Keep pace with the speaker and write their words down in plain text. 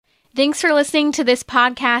Thanks for listening to this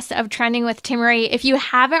podcast of Trending with Timmerie. If you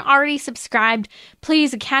haven't already subscribed,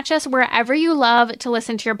 please catch us wherever you love to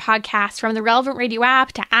listen to your podcast, from the Relevant Radio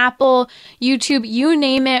app to Apple, YouTube, you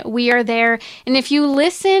name it, we are there. And if you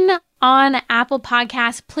listen on Apple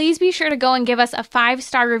Podcasts, please be sure to go and give us a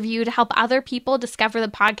 5-star review to help other people discover the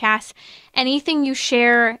podcast. Anything you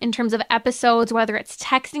share in terms of episodes, whether it's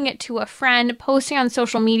texting it to a friend, posting on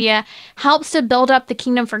social media, helps to build up the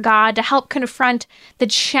kingdom for God, to help confront the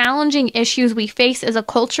challenging issues we face as a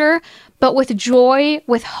culture, but with joy,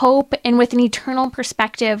 with hope, and with an eternal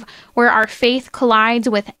perspective where our faith collides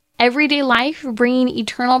with everyday life, bringing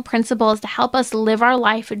eternal principles to help us live our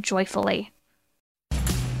life joyfully.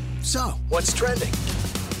 So, what's trending?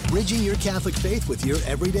 Bridging your Catholic faith with your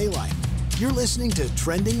everyday life. You're listening to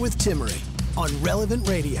Trending with Timmerie on Relevant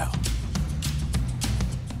Radio.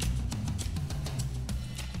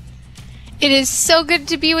 It is so good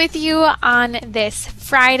to be with you on this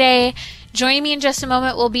Friday. Joining me in just a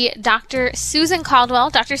moment will be Dr. Susan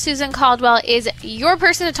Caldwell. Dr. Susan Caldwell is your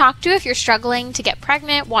person to talk to if you're struggling to get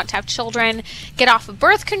pregnant, want to have children, get off of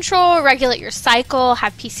birth control, regulate your cycle,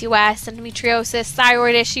 have PCOS, endometriosis,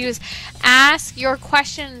 thyroid issues. Ask your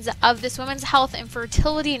questions of this women's health and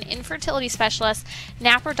fertility and infertility specialist,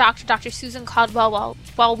 NAPR doctor, Dr. Susan Caldwell,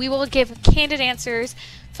 while we will give candid answers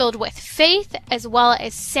filled with faith as well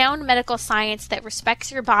as sound medical science that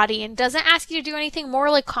respects your body and doesn't ask you to do anything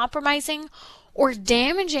morally compromising or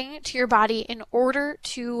damaging to your body in order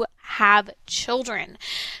to have children.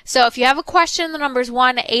 So if you have a question, the number is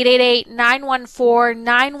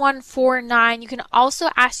 1-888-914-9149. You can also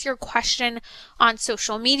ask your question on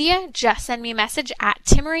social media. Just send me a message at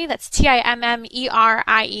Timmerie. That's Timmerie. I'm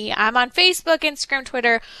on Facebook, Instagram,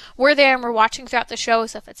 Twitter. We're there and we're watching throughout the show.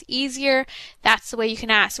 So if it's easier, that's the way you can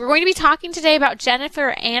ask. We're going to be talking today about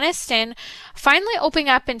Jennifer Aniston finally opening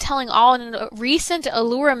up and telling all in a recent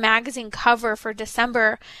Allure magazine cover for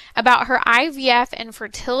December about her IVF and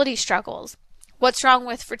fertility struggles. What's wrong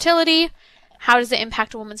with fertility? How does it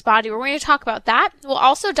impact a woman's body? We're going to talk about that. We'll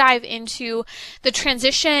also dive into the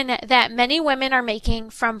transition that many women are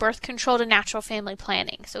making from birth control to natural family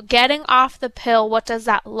planning. So getting off the pill, what does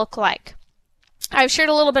that look like? I've shared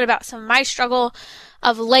a little bit about some of my struggle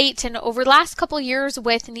of late and over the last couple of years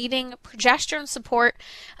with needing progesterone support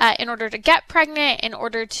in order to get pregnant, in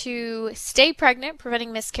order to stay pregnant,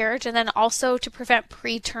 preventing miscarriage, and then also to prevent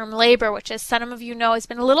preterm labor, which, as some of you know, has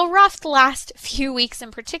been a little rough the last few weeks in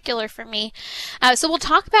particular for me. So we'll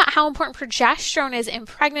talk about how important progesterone is in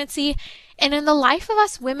pregnancy and in the life of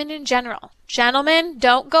us women in general. Gentlemen,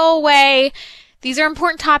 don't go away. These are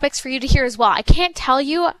important topics for you to hear as well. I can't tell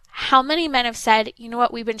you how many men have said, you know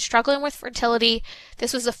what, we've been struggling with fertility.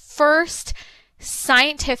 This was the first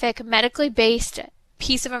scientific, medically based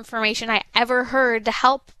piece of information I ever heard to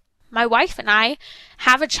help my wife and I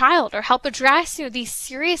have a child or help address these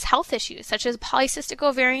serious health issues such as polycystic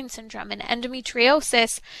ovarian syndrome and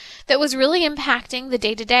endometriosis that was really impacting the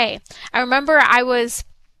day-to-day. I remember I was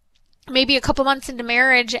maybe a couple months into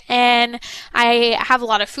marriage and I have a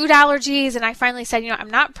lot of food allergies, and I finally said, I'm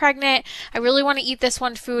not pregnant. I really want to eat this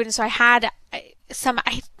one food. And so I had I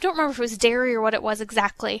don't remember if it was dairy or what it was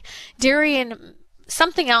exactly. Dairy and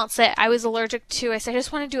something else that I was allergic to. I said, I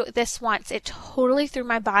just want to do it this once. It totally threw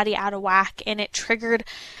my body out of whack and it triggered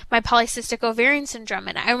my polycystic ovarian syndrome.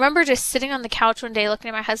 And I remember just sitting on the couch one day looking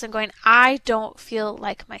at my husband going, I don't feel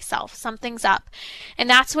like myself. Something's up. And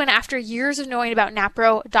that's when, after years of knowing about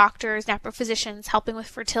NAPRO doctors, NAPRO physicians helping with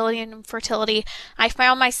fertility and infertility, I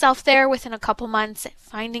found myself there within a couple months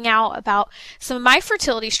finding out about some of my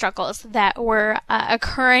fertility struggles that were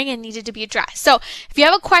occurring and needed to be addressed. So if you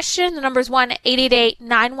have a question, the number is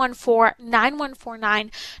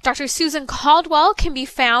 1-888-914-9149. Dr. Susan Caldwell can be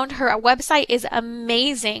found. Her website is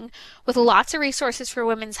amazing with lots of resources for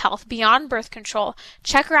women's health beyond birth control.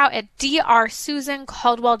 Check her out at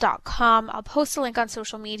drsusancaldwell.com. I'll post a link on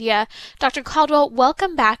social media. Dr. Caldwell,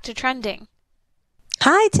 welcome back to Trending.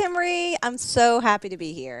 Hi, Timmerie. I'm so happy to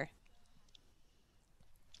be here.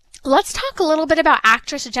 Let's talk a little bit about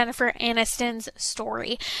actress Jennifer Aniston's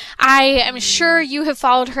story. I am sure you have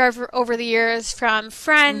followed her over the years, from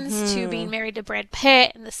Friends to being married to Brad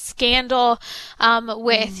Pitt and the scandal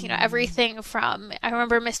with, everything from, I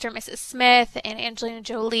remember Mr. and Mrs. Smith and Angelina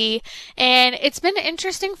Jolie. And it's been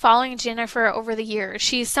interesting following Jennifer over the years.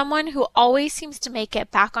 She's someone who always seems to make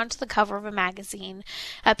it back onto the cover of a magazine.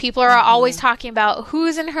 People are always talking about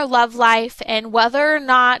who's in her love life and whether or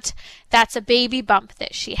not that's a baby bump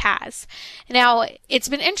that she has. Now, it's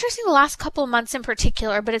been interesting the last couple of months in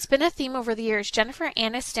particular, but it's been a theme over the years. Jennifer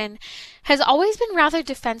Aniston has always been rather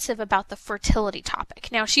defensive about the fertility topic.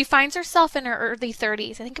 Now, she finds herself in her early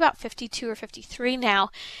 30s, I think about 52 or 53 now,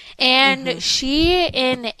 and she,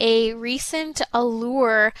 in a recent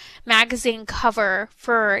Allure magazine cover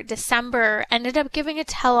for December, ended up giving a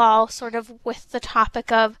tell-all sort of with the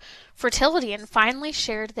topic of fertility, and finally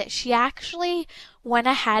shared that she actually went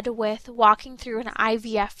ahead with walking through an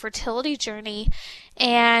IVF fertility journey,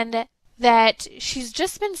 and that she's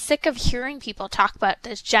just been sick of hearing people talk about,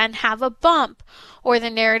 does Jen have a bump? Or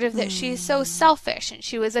the narrative that she's so selfish and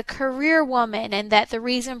she was a career woman, and that the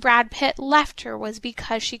reason Brad Pitt left her was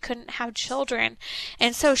because she couldn't have children.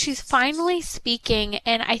 And so she's finally speaking,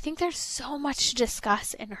 and I think there's so much to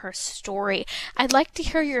discuss in her story. I'd like to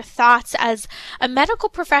hear your thoughts as a medical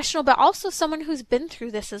professional, but also someone who's been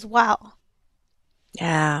through this as well.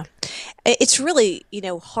 Yeah. It's really,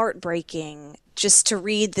 heartbreaking just to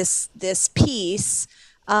read this piece,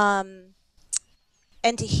 and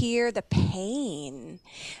to hear the pain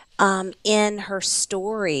in her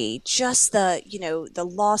story, just the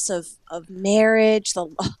loss of marriage,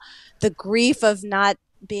 the grief of not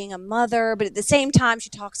being a mother, but at the same time she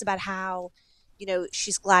talks about how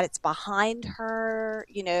she's glad it's behind her,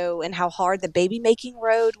 and how hard the baby making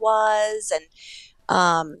road was. And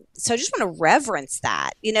so I just want to reverence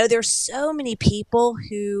that. There's so many people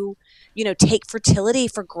who, take fertility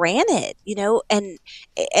for granted,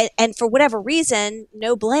 and for whatever reason,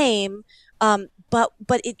 no blame.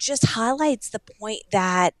 But it just highlights the point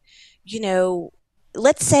that,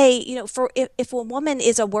 let's say, if a woman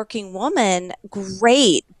is a working woman,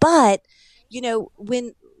 great. But,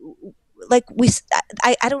 when, like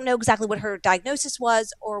I don't know exactly what her diagnosis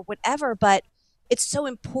was or whatever, but it's so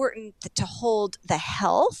important to hold the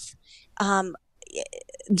health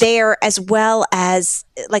there, as well as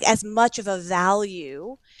as much of a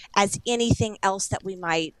value as anything else that we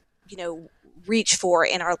might, reach for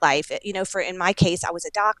in our life. In my case, I was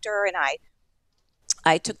a doctor, and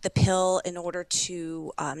I took the pill in order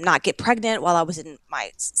to not get pregnant while I was in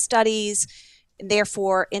my studies, and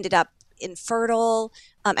therefore ended up infertile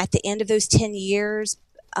at the end of those 10 years.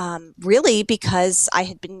 Really because I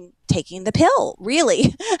had been taking the pill,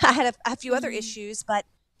 really. I had a few other issues,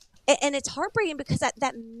 and it's heartbreaking because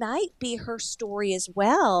that might be her story as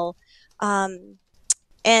well. And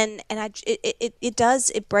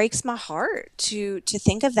it breaks my heart to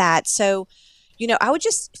think of that. So, I would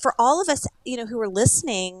just, for all of us, who are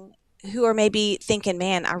listening, who are maybe thinking,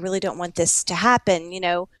 man, I really don't want this to happen,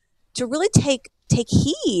 to really take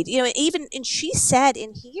heed, and she said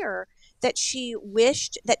in here that she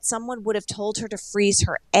wished that someone would have told her to freeze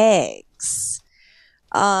her eggs.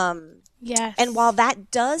 Yes. And while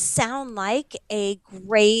that does sound like a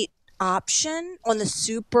great option on the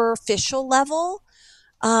superficial level,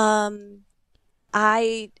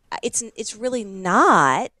 it's really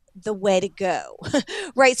not the way to go,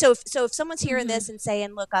 right? So if someone's hearing this and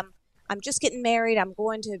saying, "Look, I'm just getting married. I'm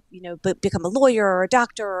going to, become a lawyer or a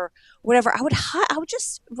doctor or whatever," I would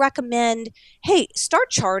just recommend, hey,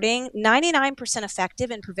 start charting. 99%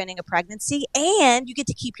 effective in preventing a pregnancy, and you get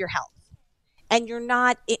to keep your health. And you're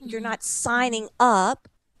not signing up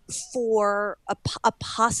for a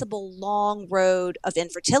possible long road of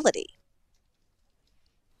infertility.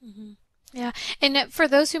 Mm-hmm. Yeah. And for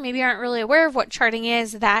those who maybe aren't really aware of what charting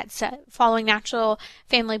is, that's following natural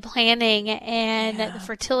family planning and the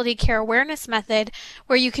fertility care awareness method,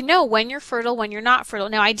 where you can know when you're fertile, when you're not fertile.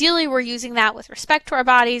 Now, ideally, we're using that with respect to our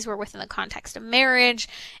bodies. We're within the context of marriage,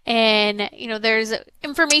 and, there's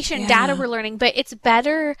information, data we're learning, but it's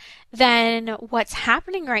better than what's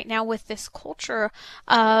happening right now with this culture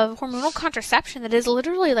of hormonal contraception that is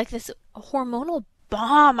literally like this hormonal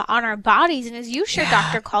bomb on our bodies. And as you shared,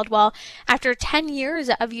 Dr. Caldwell, after 10 years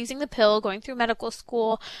of using the pill, going through medical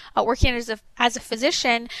school, working as a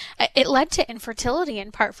physician, it led to infertility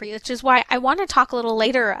in part for you, which is why I want to talk a little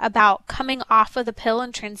later about coming off of the pill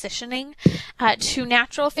and transitioning to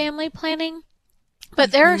natural family planning.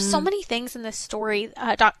 But there are so many things in this story,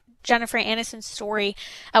 Jennifer Aniston's story,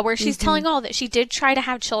 where she's telling all that she did try to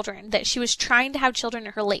have children, that she was trying to have children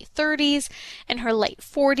in her late 30s and her late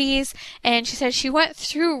 40s. And she said she went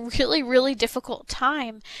through a really, really difficult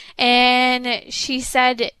time. And she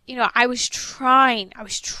said, I was trying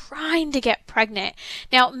to get pregnant.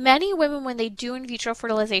 Now, many women, when they do in vitro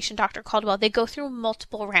fertilization, Dr. Caldwell, they go through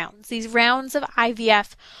multiple rounds. These rounds of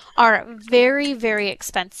IVF are very, very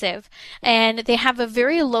expensive, and they have a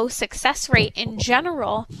very low success rate in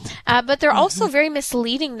general. But they're also very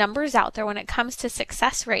misleading numbers out there when it comes to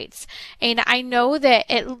success rates. And I know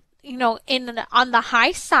that on the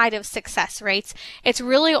high side of success rates, it's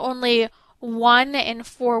really only 1 in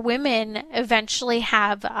 4 women eventually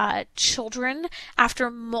have children after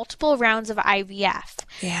multiple rounds of IVF.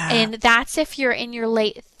 Yeah. And that's if you're in your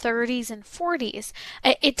late 30s and 40s.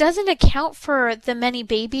 It doesn't account for the many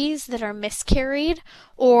babies that are miscarried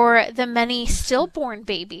or the many stillborn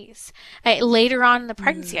babies later on in the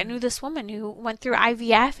pregnancy. I knew this woman who went through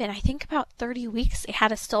IVF, and I think about 30 weeks they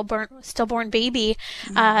had a stillborn baby.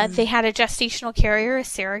 They had a gestational carrier, a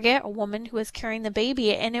surrogate, a woman who was carrying the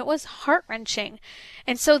baby, and it was heart-wrenching.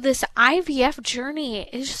 And so this IVF journey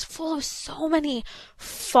is just full of so many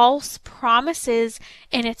false promises,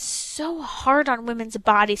 and it's so hard on women's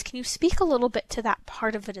bodies. Can you speak a little bit to that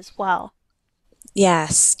part of it as well?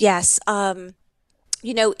 Yes.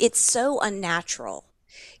 It's so unnatural.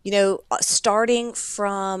 Starting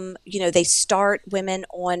from, they start women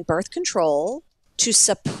on birth control to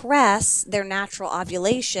suppress their natural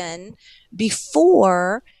ovulation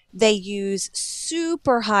before they use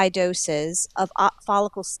super high doses of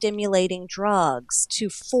follicle stimulating drugs to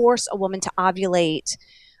force a woman to ovulate.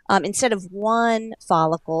 Instead of 1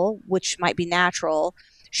 follicle, which might be natural,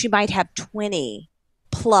 she might have 20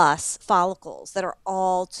 plus follicles that are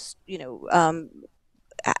all,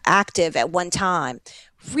 active at one time.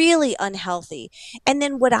 Really unhealthy. And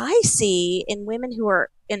then what I see in women who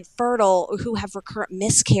are infertile or who have recurrent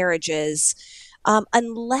miscarriages,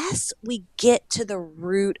 unless we get to the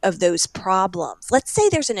root of those problems, let's say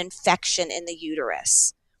there's an infection in the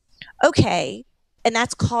uterus. Okay. And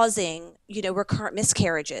that's causing, recurrent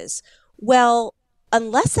miscarriages. Well,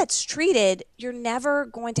 unless that's treated, you're never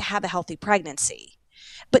going to have a healthy pregnancy.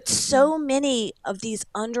 But so many of these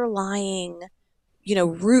underlying,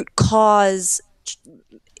 root cause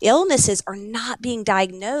illnesses are not being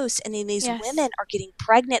diagnosed. And then these women are getting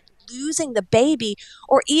pregnant, losing the baby,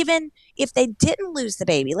 or even if they didn't lose the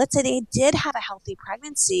baby, let's say they did have a healthy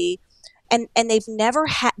pregnancy, and they've never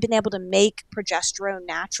been able to make progesterone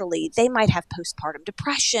naturally, they might have postpartum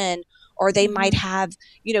depression, or they might have,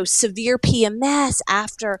 severe PMS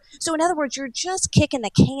after. So in other words, you're just kicking the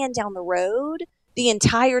can down the road the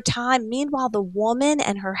entire time. Meanwhile, the woman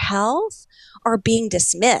and her health are being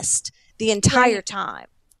dismissed the entire time.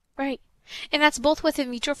 Right. And that's both with in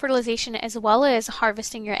vitro fertilization as well as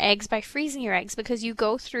harvesting your eggs by freezing your eggs, because you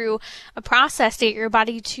go through a process to get your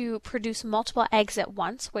body to produce multiple eggs at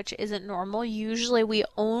once, which isn't normal. Usually we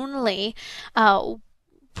only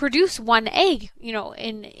produce 1 egg,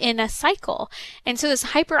 in a cycle. And so this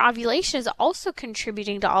hyperovulation is also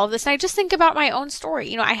contributing to all of this. And I just think about my own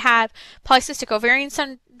story. I have polycystic ovarian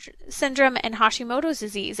syndrome and Hashimoto's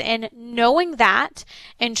disease, and knowing that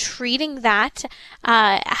and treating that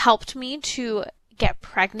helped me to get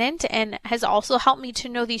pregnant, and has also helped me to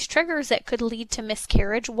know these triggers that could lead to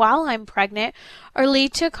miscarriage while I'm pregnant or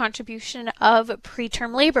lead to a contribution of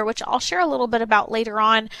preterm labor, which I'll share a little bit about later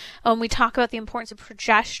on when we talk about the importance of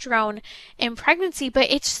progesterone in pregnancy.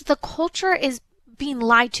 But it's the culture is being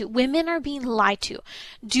lied to. Women are being lied to.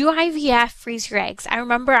 Do IVF, freeze your eggs. I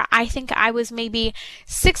remember, I think I was maybe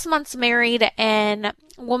 6 months married, and a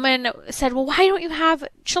woman said, well, why don't you have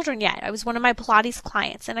children yet? I was one of my Pilates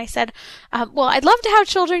clients, and I said, well, I'd love to have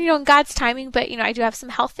children, in God's timing, but, I do have some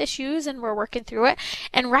health issues and we're working through it.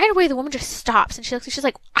 And right away, the woman just stops and she's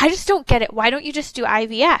like, I just don't get it. Why don't you just do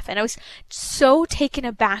IVF? And I was so taken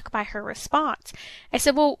aback by her response. I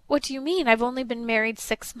said, well, what do you mean? I've only been married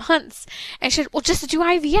 6 months. And she said, well, just do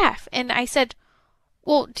IVF. And I said,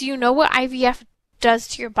 well, do you know what IVF does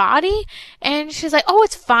to your body? And she's like, oh,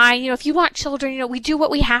 it's fine. If you want children, we do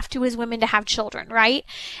what we have to as women to have children, right?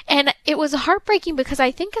 And it was heartbreaking because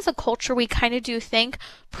I think as a culture, we kind of do think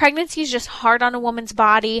pregnancy is just hard on a woman's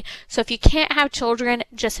body. So if you can't have children,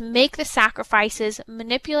 just make the sacrifices,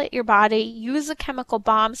 manipulate your body, use the chemical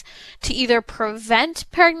bombs to either prevent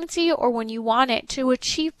pregnancy or when you want it to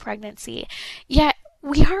achieve pregnancy. Yet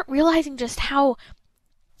we aren't realizing just how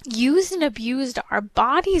used and abused our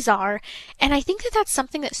bodies are. And I think that that's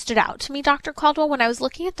something that stood out to me, Dr. Caldwell, when I was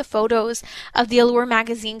looking at the photos of the Allure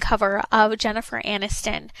magazine cover of Jennifer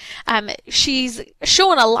Aniston. She's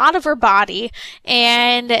showing a lot of her body,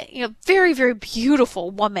 and very, very beautiful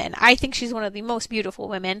woman. I think she's one of the most beautiful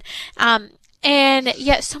women. And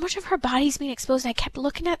yet so much of her body's being exposed. And I kept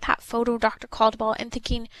looking at that photo, Dr. Caldwell, and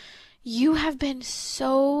thinking, you have been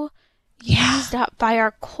so used up by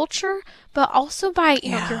our culture, but also by,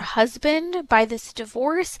 your husband, by this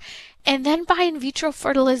divorce, and then by in vitro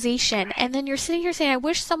fertilization. And then you're sitting here saying, I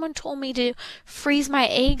wish someone told me to freeze my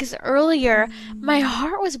eggs earlier. My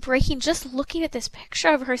heart was breaking just looking at this picture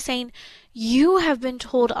of her saying, you have been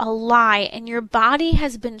told a lie and your body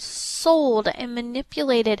has been sold and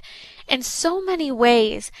manipulated in so many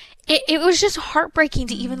ways. It was just heartbreaking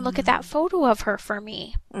to even look at that photo of her for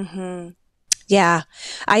me. Yeah,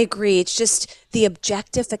 I agree. It's just the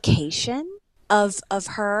objectification of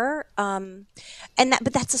her,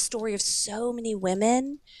 but that's a story of so many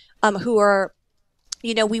women who are,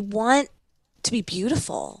 we want to be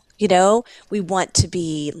beautiful. We want to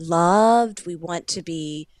be loved. We want to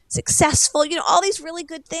be successful. All these really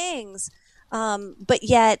good things, but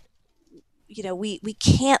yet, we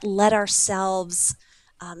can't let ourselves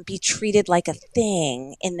be treated like a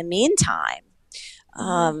thing in the meantime.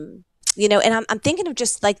 And I'm thinking of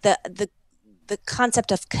just like the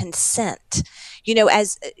concept of consent,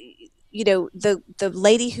 as the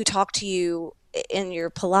lady who talked to you in your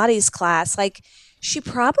Pilates class, like she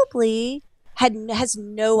probably has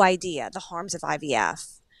no idea the harms of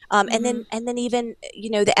IVF. And then even,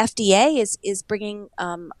 the FDA is bringing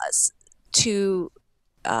us to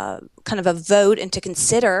kind of a vote and to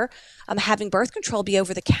consider having birth control be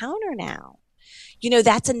over the counter now.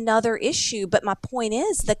 That's another issue. But my point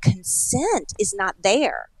is the consent is not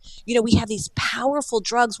there. We have these powerful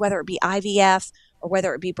drugs, whether it be IVF or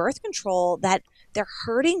whether it be birth control, that they're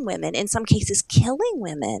hurting women, in some cases killing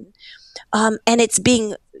women. And it's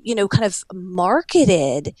being, kind of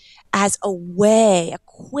marketed as a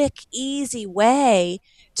quick, easy way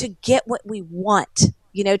to get what we want,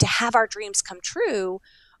 to have our dreams come true,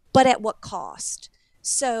 but at what cost?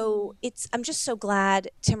 So I'm just so glad,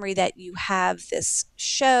 Timmerie, that you have this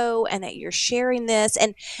show and that you're sharing this.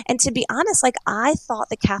 And to be honest, like I thought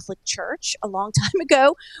the Catholic Church a long time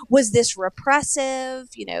ago was this repressive,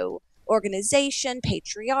 organization,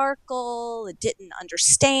 patriarchal, it didn't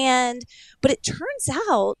understand. But it turns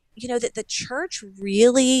out, that the church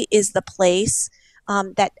really is the place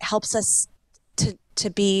that helps us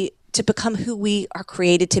to become who we are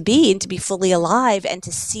created to be and to be fully alive and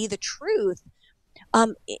to see the truth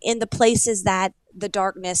in the places that the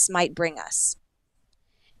darkness might bring us.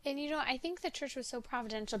 And, I think the church was so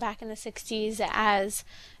providential back in the 60s as,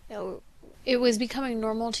 it was becoming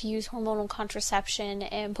normal to use hormonal contraception,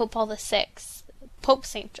 and Pope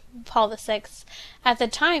St. Paul VI at the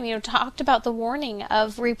time, talked about the warning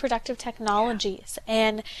of reproductive technologies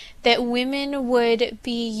and that women would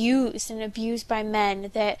be used and abused by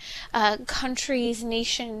men, that countries,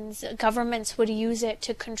 nations, governments would use it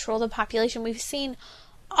to control the population. We've seen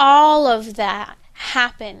all of that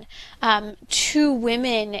happen to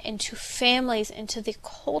women and to families and to the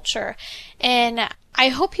culture. And I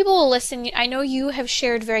hope people will listen. I know you have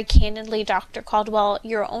shared very candidly, Dr. Caldwell,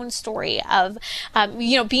 your own story of,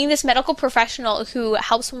 being this medical professional who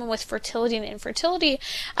helps women with fertility and infertility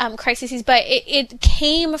crises, but it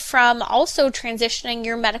came from also transitioning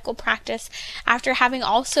your medical practice after having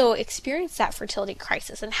also experienced that fertility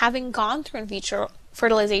crisis and having gone through in vitro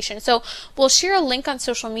fertilization. So we'll share a link on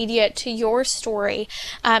social media to your story.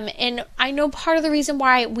 And I know part of the reason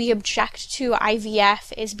why we object to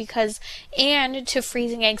IVF is because, and to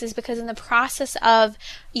freezing eggs, is because in the process of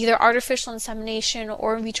either artificial insemination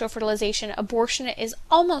or in vitro fertilization, abortion is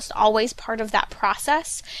almost always part of that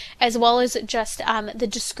process, as well as just the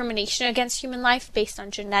discrimination against human life based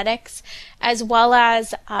on genetics, as well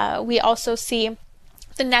as we also see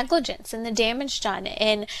the negligence and the damage done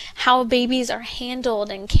and how babies are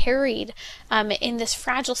handled and carried in this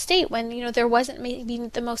fragile state when there wasn't maybe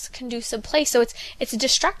the most conducive place. So it's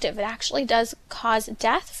destructive. It actually does cause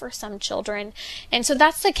death for some children. And so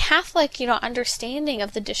that's the Catholic understanding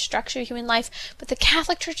of the destruction of human life. But the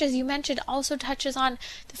Catholic Church, as you mentioned, also touches on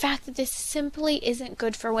the fact that this simply isn't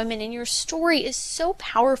good for women. And your story is so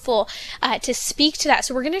powerful to speak to that.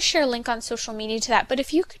 So we're going to share a link on social media to that. But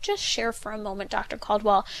if you could just share for a moment, Dr.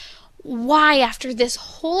 Caldwell, why, after this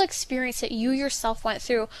whole experience that you yourself went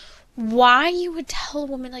through, why you would tell a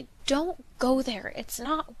woman, like, don't go there. It's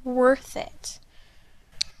not worth it.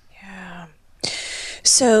 Yeah.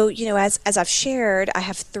 So, as I've shared, I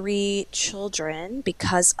have 3 children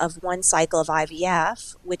because of one cycle of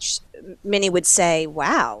IVF, which many would say,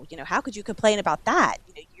 wow, how could you complain about that?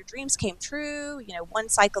 Your dreams came true, one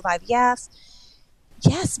cycle of IVF.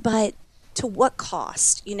 Yes, but to what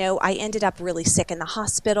cost? I ended up really sick in the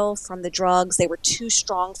hospital from the drugs. They were too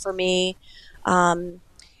strong for me.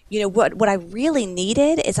 What I really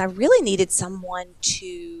needed is I really needed someone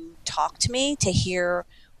to talk to me, to hear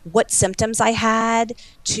what symptoms I had,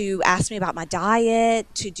 to ask me about my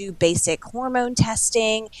diet, to do basic hormone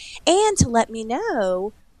testing, and to let me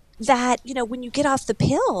know that, when you get off the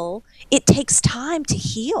pill, it takes time to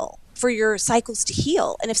heal, for your cycles to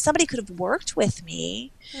heal. And if somebody could have worked with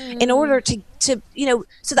me in order so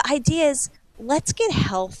the idea is, let's get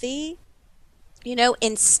healthy,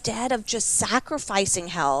 instead of just sacrificing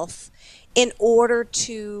health in order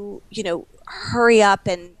to, hurry up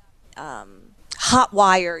and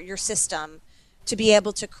hotwire your system to be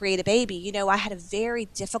able to create a baby. I had a very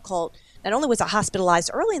difficult, not only was I hospitalized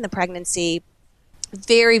early in the pregnancy,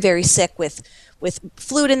 very, very sick with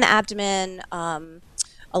fluid in the abdomen,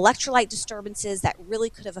 electrolyte disturbances that really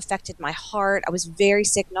could have affected my heart. I was very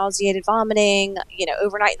sick, nauseated, vomiting,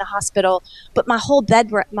 overnight in the hospital. But my whole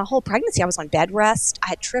pregnancy, I was on bed rest. I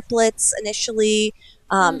had triplets initially,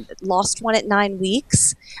 lost one at 9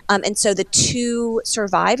 weeks. And so the 2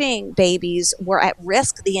 surviving babies were at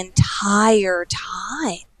risk the entire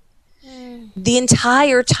time. The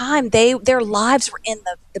entire time, their lives were in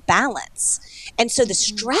the balance. And so the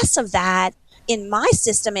stress of that in my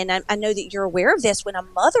system, and I know that you're aware of this, when a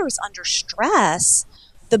mother is under stress,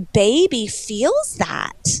 the baby feels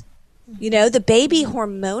that. The baby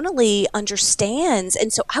hormonally understands.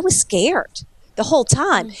 And so I was scared the whole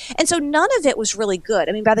time. And so none of it was really good.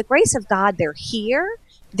 I mean, by the grace of God, they're here,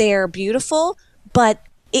 they're beautiful, but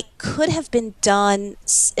it could have been done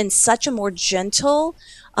in such a more gentle,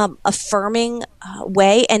 affirming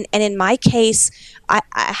way. And in my case, I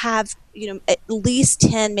have, at least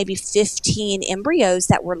 10, maybe 15 embryos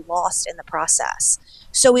that were lost in the process.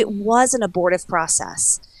 So it was an abortive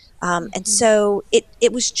process. And so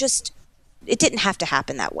it was just, it didn't have to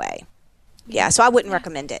happen that way. Yeah. So I wouldn't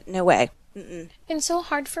recommend it. No way. Mm-mm. And so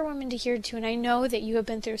hard for women to hear too. And I know that you have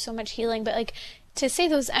been through so much healing, but to say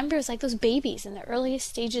those embryos, those babies in the earliest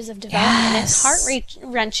stages of development, yes. It's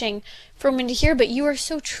heart-wrenching for women to hear, but you are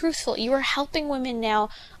so truthful. You are helping women now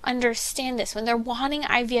understand this. When they're wanting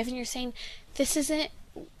IVF and you're saying, this isn't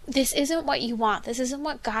what you want. This isn't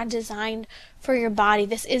what God designed for your body.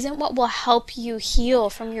 This isn't what will help you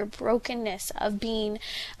heal from your brokenness of being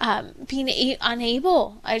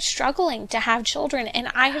unable, struggling to have children. And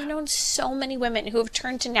I have known so many women who have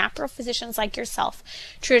turned to natural physicians like yourself,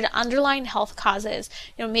 treated underlying health causes.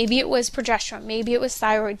 Maybe it was progesterone, maybe it was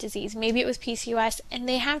thyroid disease, maybe it was PCOS, and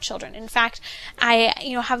they have children. In fact, I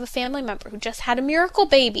have a family member who just had a miracle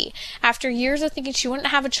baby. After years of thinking she wouldn't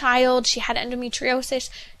have a child, she had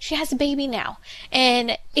endometriosis, she has a baby now.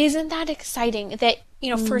 And isn't that exciting that,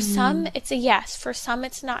 for some it's a yes, for some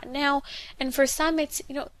it's not now, and for some it's,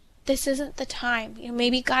 this isn't the time.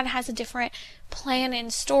 Maybe God has a different plan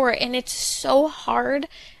in store, and it's so hard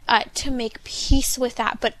to make peace with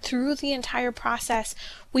that. But through the entire process,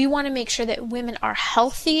 we want to make sure that women are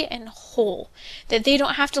healthy and whole, that they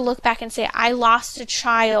don't have to look back and say, I lost a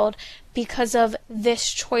child because of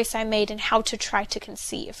this choice I made and how to try to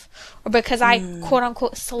conceive, or because I quote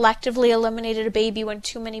unquote selectively eliminated a baby when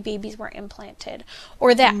too many babies were implanted,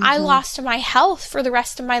 or that I lost my health for the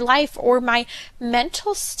rest of my life, or my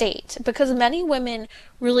mental state, because many women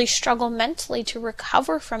really struggle mentally to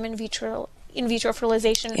recover from in vitro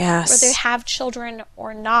fertilization, yes. whether they have children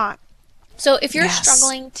or not. So if you're yes.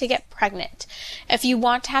 struggling to get pregnant, if you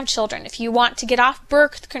want to have children, if you want to get off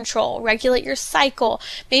birth control, regulate your cycle,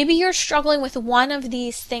 maybe you're struggling with one of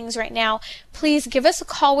these things right now, please give us a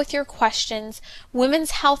call with your questions. Women's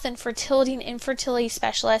Health and Fertility and Infertility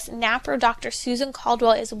Specialist, NAPRO Dr. Susan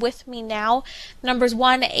Caldwell is with me now. The number's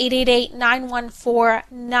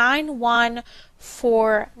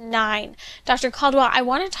 1-888-914-9149. Dr. Caldwell, I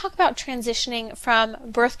want to talk about transitioning from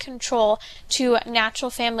birth control to natural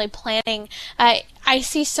family planning. I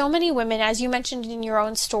see so many women, as you mentioned in your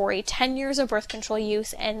own story, 10 years of birth control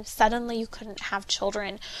use, and suddenly you couldn't have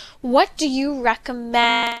children. What do you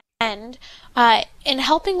recommend in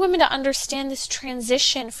helping women to understand this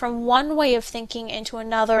transition from one way of thinking into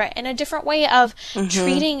another, and a different way of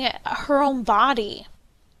treating her own body?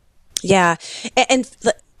 Yeah.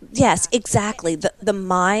 Yes, exactly. The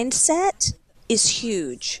mindset is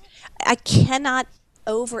huge. I cannot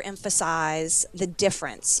overemphasize the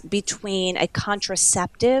difference between a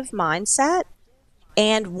contraceptive mindset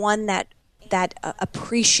and one that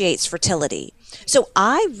appreciates fertility. So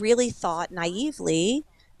I really thought naively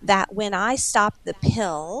that when I stopped the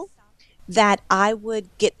pill, that I would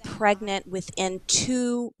get pregnant within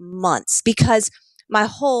 2 months, because my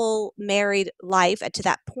whole married life to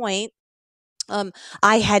that point,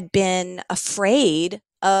 I had been afraid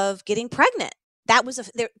of getting pregnant.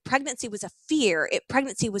 Pregnancy was a fear.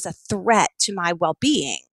 Pregnancy was a threat to my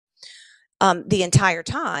well-being the entire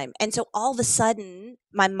time. And so all of a sudden,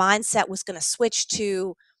 my mindset was going to switch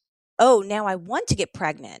to, oh, now I want to get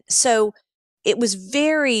pregnant. So it was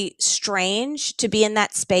very strange to be in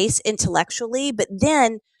that space intellectually, but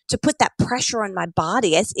then to put that pressure on my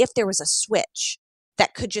body as if there was a switch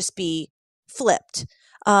that could just be flipped.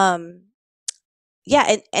 And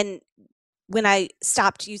when I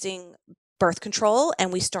stopped using birth control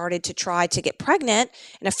and we started to try to get pregnant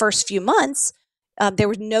in the first few months, there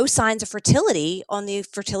were no signs of fertility on the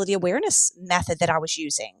fertility awareness method that I was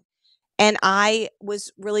using. And I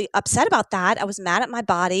was really upset about that. I was mad at my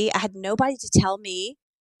body. I had nobody to tell me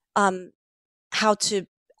how to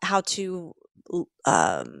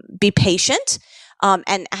be patient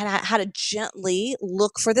and how to gently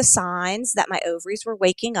look for the signs that my ovaries were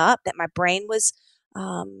waking up, that my brain was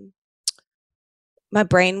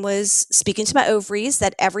speaking to my ovaries,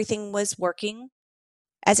 that everything was working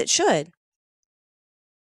as it should.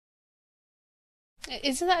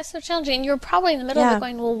 Isn't that so challenging? You're probably in the middle of it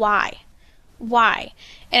going, well, why? Why?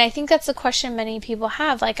 And I think that's the question many people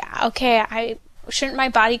have. Like, okay, shouldn't my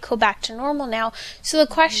body go back to normal now? So the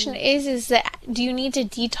question is that, do you need to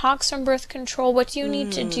detox from birth control? What do you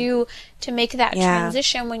need to do to make that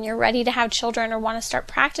transition when you're ready to have children or want to start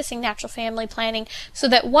practicing natural family planning, so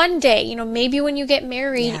that one day, maybe when you get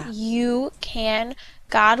married, you can,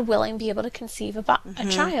 God willing, be able to conceive a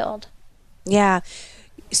child? Yeah.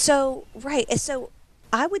 So, right. So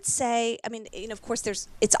I would say, of course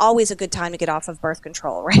it's always a good time to get off of birth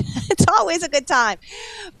control, right? It's always a good time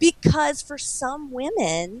because for some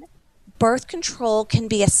women, birth control can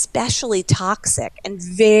be especially toxic and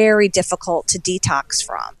very difficult to detox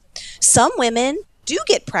from. Some women do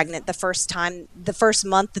get pregnant the first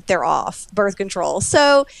month that they're off birth control.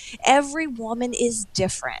 So every woman is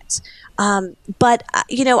different. But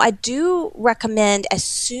I do recommend, as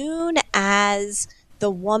soon as the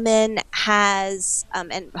woman has,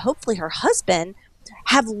 and hopefully her husband,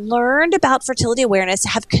 have learned about fertility awareness,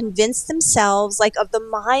 have convinced themselves of the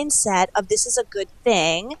mindset of this is a good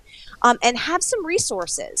thing, and have some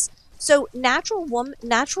resources. So Natural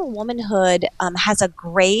Womanhood has a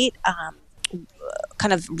great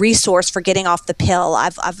kind of resource for getting off the pill.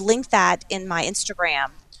 I've linked that in my Instagram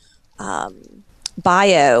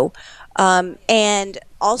bio. And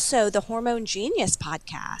also the Hormone Genius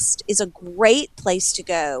podcast is a great place to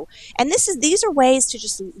go. And these are ways to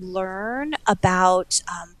just learn about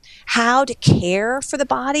how to care for the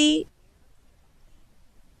body.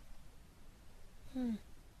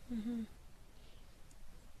 Mm-hmm.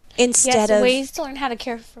 Instead of ways to learn how to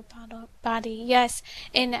care for body. Yes.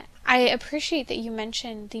 And I appreciate that you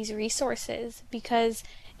mentioned these resources, because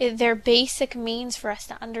they're basic means for us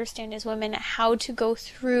to understand as women how to go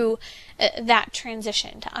through that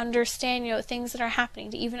transition, to understand, things that are happening,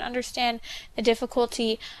 to even understand the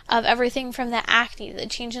difficulty of everything from the acne, the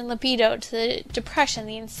change in libido, to the depression,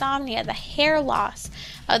 the insomnia, the hair loss,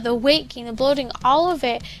 the weight gain, the bloating, all of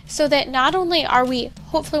it, so that not only are we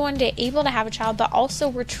hopefully one day able to have a child, but also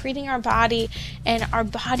we're treating our body, and our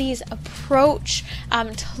body's approach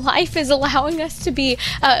to life is allowing us to be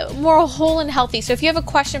more whole and healthy. So if you have a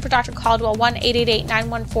question for Dr. Caldwell,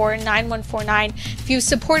 1-888-914-9149. If you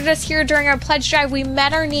supported us here during our pledge drive, we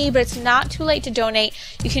met our need, but it's not too late to donate.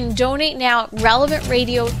 You can donate now at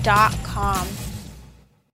relevantradio.com.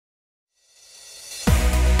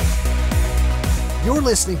 You're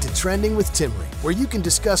listening to Trending with Timmerie, where you can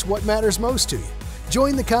discuss what matters most to you.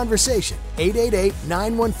 Join the conversation,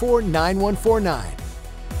 888-914-9149.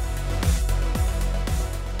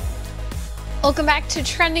 Welcome back to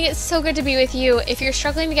Trending. It's so good to be with you. If you're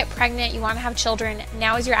struggling to get pregnant, you want to have children,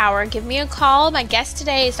 now is your hour. Give me a call. My guest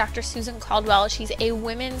today is Dr. Susan Caldwell. She's a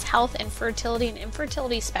women's health and fertility and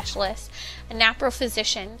infertility specialist, a NAPRO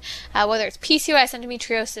physician. Whether it's PCOS,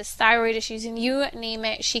 endometriosis, thyroid issues, and you name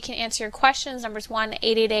it, she can answer your questions. Numbers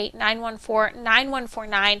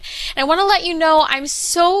 1-888-914-9149. And I want to let you know I'm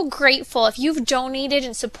so grateful if you've donated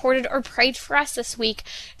and supported or prayed for us this week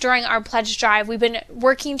during our pledge drive. We've been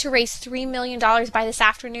working to raise $3 million by this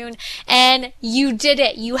afternoon, and you did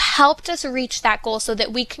it. You helped us reach that goal so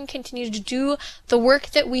that we can continue to do the work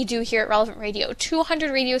that we do here at Relevant Radio.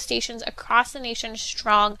 200 radio stations across the nation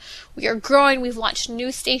strong. We are growing. We've launched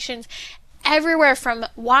new stations everywhere from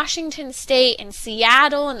Washington State and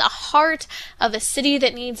Seattle, in the heart of a city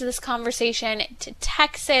that needs this conversation, to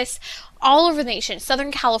Texas, all over the nation,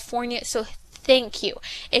 Southern California. So thank you.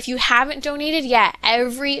 If you haven't donated yet,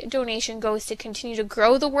 every donation goes to continue to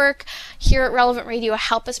grow the work here at Relevant Radio,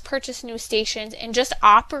 help us purchase new stations, and just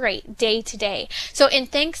operate day to day. So in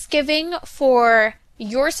Thanksgiving for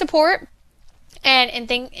your support,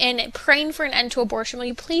 and praying for an end to abortion. Will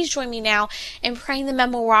you please join me now in praying the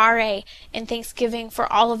Memorare in thanksgiving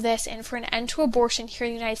for all of this and for an end to abortion here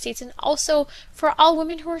in the United States, and also for all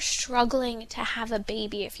women who are struggling to have a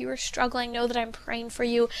baby. If you are struggling, know that I'm praying for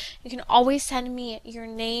you. You can always send me your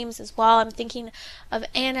names as well. I'm thinking of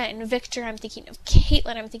Anna and Victor. I'm thinking of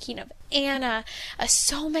Caitlin. I'm thinking of Anna.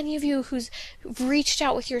 So many of you who've reached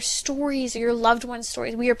out with your stories or your loved ones'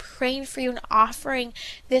 stories. We are praying for you and offering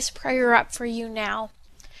this prayer up for you now.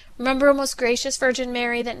 Remember, O most gracious Virgin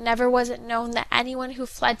Mary, that never was it known that anyone who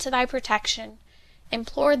fled to thy protection,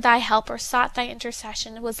 implored thy help, or sought thy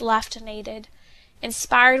intercession was left unaided.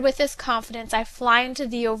 Inspired with this confidence, I fly unto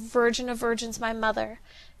thee, O Virgin of Virgins, my mother.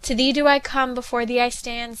 To thee do I come, before thee I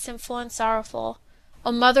stand, sinful and sorrowful.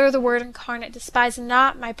 O Mother of the Word incarnate, despise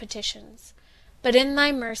not my petitions, but in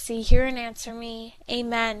thy mercy hear and answer me.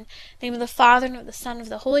 Amen. In the name of the Father, and of the Son, and of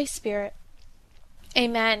the Holy Spirit.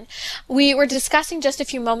 Amen. We were discussing just a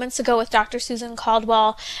few moments ago with Dr. Susan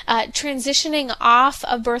Caldwell, transitioning off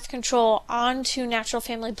of birth control onto natural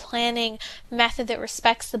family planning method that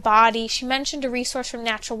respects the body. She mentioned a resource from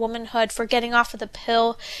Natural Womanhood for getting off of the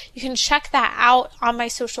pill. You can check that out on my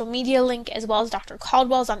social media link, as well as Dr.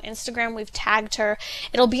 Caldwell's on Instagram. We've tagged her.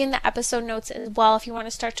 It'll be in the episode notes as well if you want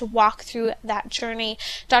to start to walk through that journey.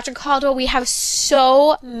 Dr. Caldwell, we have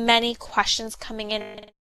so many questions coming in.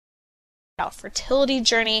 Fertility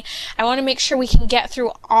journey. I want to make sure we can get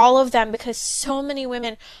through all of them because so many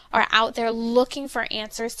women are out there looking for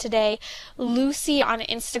answers today. Lucy on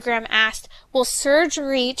Instagram asked, will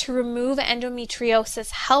surgery to remove endometriosis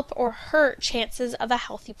help or hurt chances of a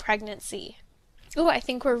healthy pregnancy? Oh, I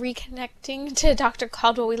think we're reconnecting to Dr.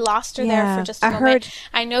 Caldwell. We lost her there for just a moment.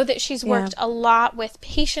 I know that she's worked a lot with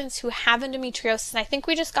patients who have endometriosis, and I think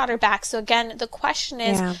we just got her back. So again, the question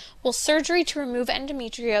is, will surgery to remove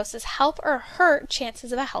endometriosis help or hurt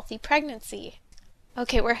chances of a healthy pregnancy?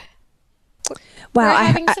 Okay, we're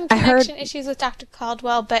having some connection issues with Dr.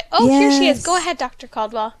 Caldwell, but here she is. Go ahead, Dr.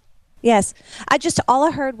 Caldwell. Yes. All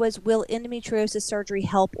I heard was, will endometriosis surgery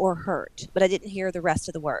help or hurt? But I didn't hear the rest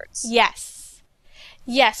of the words.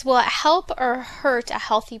 Yes, will it help or hurt a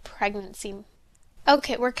healthy pregnancy?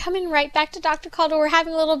 Okay, we're coming right back to Dr. Caldwell. We're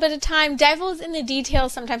having a little bit of time. Devil's in the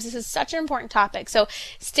details. Sometimes this is such an important topic. So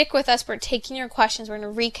stick with us. We're taking your questions. We're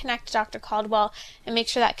going to reconnect to Dr. Caldwell and make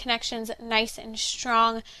sure that connection's nice and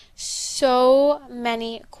strong. So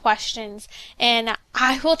many questions. And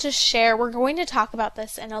I will just share, we're going to talk about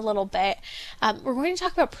this in a little bit. We're going to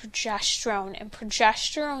talk about progesterone and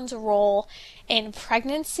progesterone's role in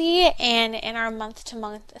pregnancy and in our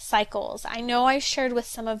month-to-month cycles. I know I shared with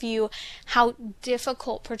some of you how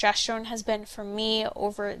difficult progesterone has been for me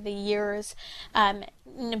over the years,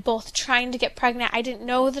 both trying to get pregnant. I didn't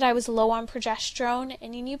know that I was low on progesterone,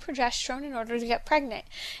 and you need progesterone in order to get pregnant.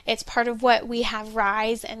 It's part of what we have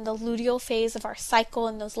rise in the luteal phase of our cycle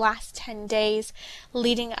in those last 10 days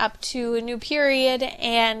leading up to a new period,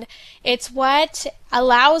 and it's what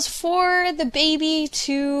allows for the baby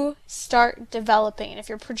to start developing. If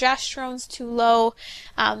your progesterone's too low,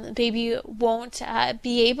 the baby won't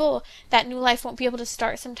be able, that new life won't be able to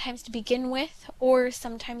start sometimes to begin with, or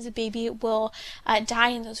sometimes the baby will die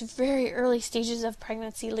in those very early stages of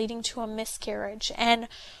pregnancy, leading to a miscarriage. And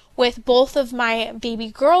with both of my baby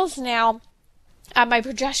girls now, my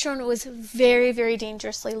progesterone was very, very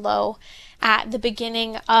dangerously low at the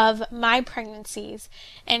beginning of my pregnancies.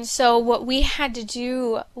 And so what we had to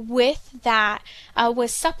do with that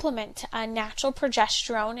was supplement natural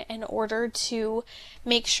progesterone in order to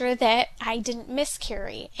make sure that I didn't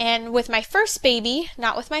miscarry. And with my first baby,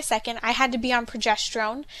 not with my second, I had to be on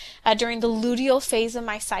progesterone during the luteal phase of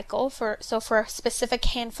my cycle for a specific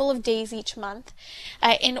handful of days each month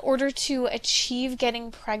in order to achieve getting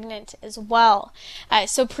pregnant as well.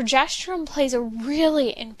 So progesterone plays a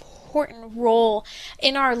really important role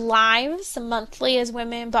in our lives monthly as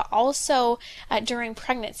women, but also during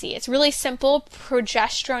pregnancy. It's really simple.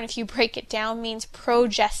 Progesterone, if you break it down, means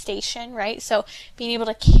progestation, right? So being able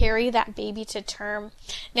to carry that baby to term.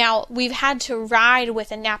 Now, we've had to ride with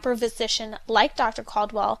a NAPR physician like Dr.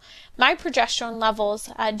 Caldwell, my progesterone levels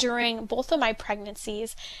during both of my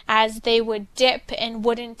pregnancies, as they would dip and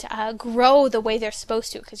wouldn't grow the way they're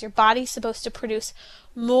supposed to, because your body's supposed to produce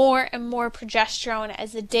more and more progesterone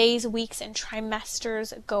as the days, weeks, and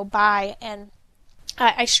trimesters go by. And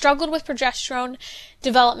I struggled with progesterone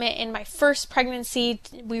development in my first pregnancy.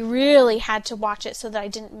 We really had to watch it so that I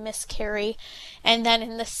didn't miscarry. And then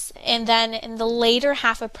in the later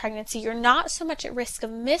half of pregnancy, you're not so much at risk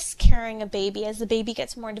of miscarrying a baby as the baby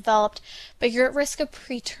gets more developed, but you're at risk of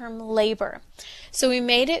preterm labor. So we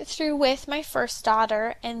made it through with my first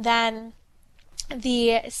daughter, and then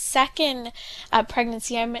the second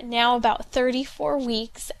pregnancy. I'm now about 34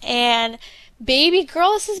 weeks, and baby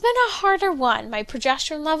girl, this has been a harder one. My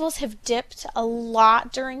progesterone levels have dipped a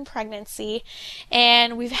lot during pregnancy,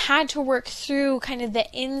 and we've had to work through kind of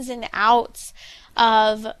the ins and outs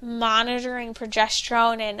of monitoring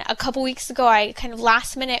progesterone. And a couple weeks ago, I kind of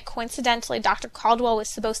last minute, coincidentally, Dr. Caldwell was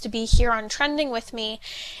supposed to be here on Trending with me,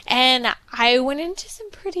 and I went into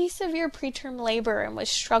some pretty severe preterm labor and was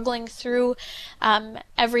struggling through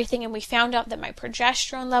everything, and we found out that my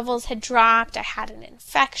progesterone levels had dropped. I had an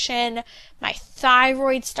infection. My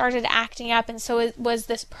thyroid started acting up, and so it was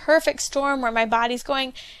this perfect storm where my body's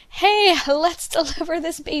going, hey, let's deliver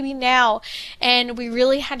this baby now. And we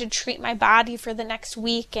really had to treat my body for the next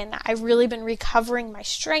week, and I've really been recovering my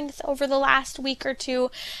strength over the last week or two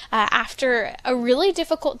after a really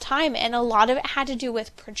difficult time, and a lot of it had to do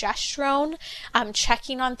with progesterone,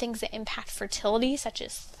 checking on things that impact fertility, such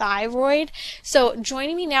as thyroid. So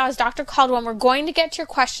joining me now is Dr. Caldwell, and we're going to get to your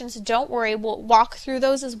questions, so don't worry, we'll walk through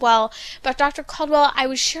those as well. But Dr. Caldwell, I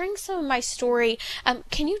was sharing some of my story.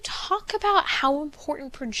 Can you talk about how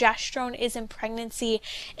important progesterone is in pregnancy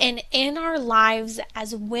and in our lives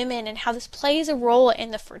as women, and how this plays a role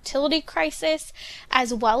in the fertility crisis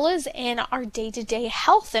as well as in our day-to-day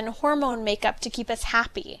health and hormone makeup to keep us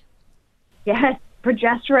happy? Yes,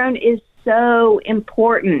 progesterone is so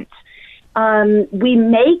important. We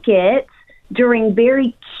make it during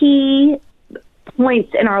very key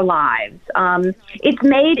points in our lives. It's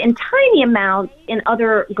made in tiny amounts in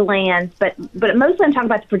other glands, but mostly I'm talking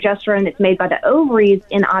about the progesterone that's made by the ovaries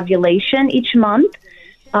in ovulation each month.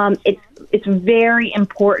 It's very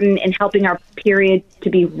important in helping our period to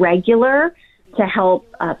be regular, to help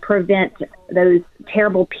prevent those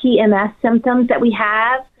terrible PMS symptoms that we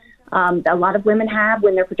have. A lot of women have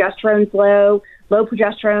when their progesterone's low. Low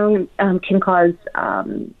progesterone can cause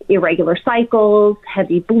irregular cycles,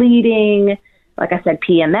 heavy bleeding, like I said,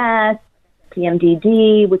 PMS,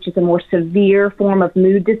 PMDD, which is a more severe form of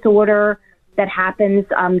mood disorder that happens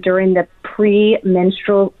during the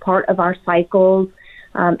premenstrual part of our cycles.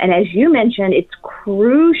 And as you mentioned, it's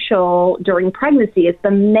crucial during pregnancy. It's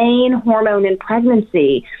the main hormone in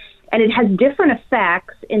pregnancy, and it has different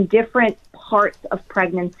effects in different parts of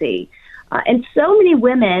pregnancy. And so many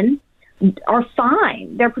women are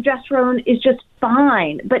fine. Their progesterone is just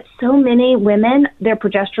fine. But so many women, their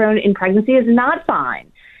progesterone in pregnancy is not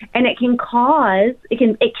fine. And it can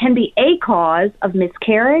be a cause of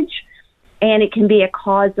miscarriage, and it can be a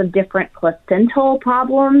cause of different placental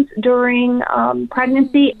problems during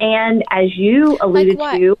pregnancy. And as you alluded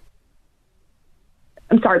to,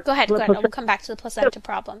 I'm sorry. Go ahead. We'll come back to the placenta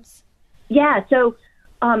problems. Yeah. So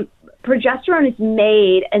progesterone is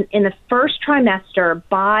made in the first trimester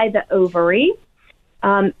by the ovary.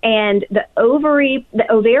 And the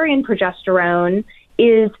ovarian progesterone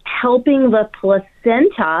is helping the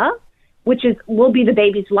placenta, which will be the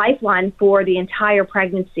baby's lifeline for the entire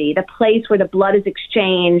pregnancy, the place where the blood is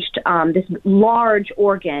exchanged, this large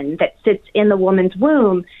organ that sits in the woman's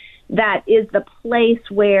womb, that is the place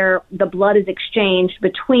where the blood is exchanged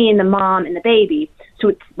between the mom and the baby. So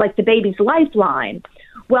it's like the baby's lifeline.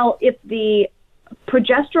 Well, if the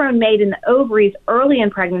progesterone made in the ovaries early in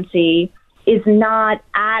pregnancy is not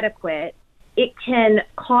adequate, it can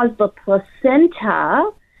cause the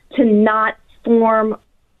placenta to not form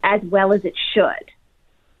as well as it should.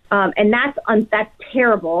 And that's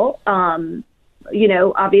terrible.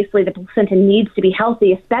 Obviously the placenta needs to be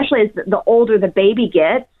healthy, especially as the older the baby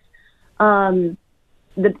gets. The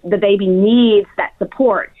baby needs that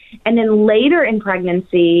support. And then later in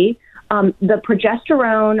pregnancy, the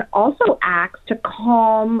progesterone also acts to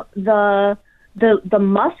calm the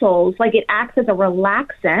muscles, like it acts as a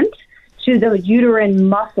relaxant to the uterine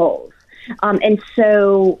muscles. And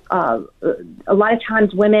so a lot of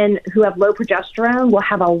times women who have low progesterone will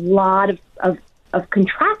have a lot of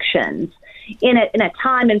contractions in a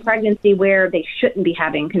time in pregnancy where they shouldn't be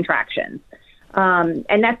having contractions.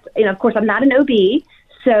 And that's, of course, I'm not an OB,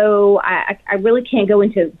 so I really can't go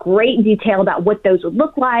into great detail about what those would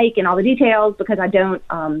look like and all the details because I don't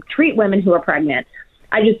treat women who are pregnant.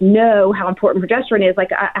 I just know how important progesterone is.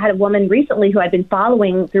 Like I had a woman recently who I'd been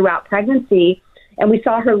following throughout pregnancy, and we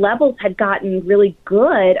saw her levels had gotten really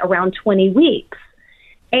good around 20 weeks.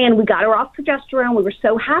 And we got her off progesterone. We were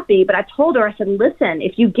so happy. But I told her, I said, listen,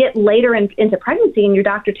 if you get later into pregnancy and your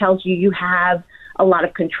doctor tells you have a lot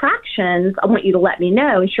of contractions, I want you to let me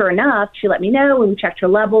know. And sure enough, she let me know, and we checked her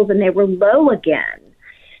levels, and they were low again.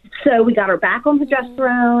 So we got her back on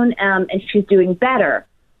progesterone, and she's doing better.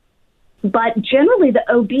 But generally, the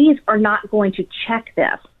OBs are not going to check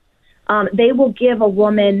this. They will give a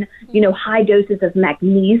woman, high doses of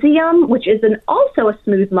magnesium, which is also a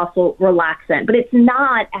smooth muscle relaxant, but it's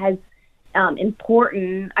not as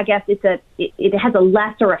important. I guess it has a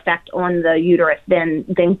lesser effect on the uterus than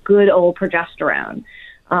good old progesterone.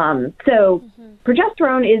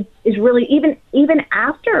 Progesterone is really, even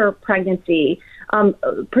after pregnancy,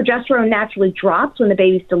 progesterone naturally drops when the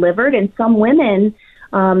baby's delivered, and some women,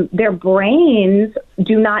 their brains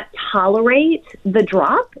do not tolerate the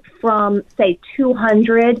drop from, say,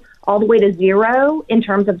 200 all the way to 0 in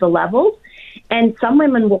terms of the levels. And some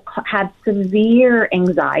women will have severe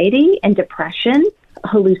anxiety and depression,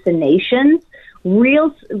 hallucinations,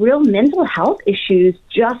 real mental health issues,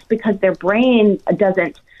 just because their brain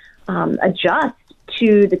doesn't adjust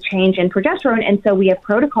to the change in progesterone. And so we have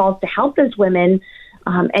protocols to help those women,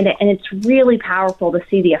 and it's really powerful to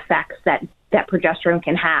see the effects that progesterone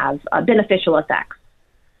can have, beneficial effects.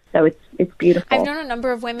 So it's beautiful. I've known a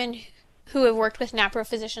number of women who have worked with NAPRO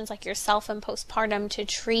physicians like yourself in postpartum to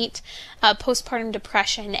treat postpartum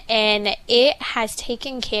depression, and it has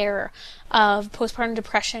taken care of postpartum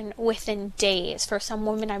depression within days for some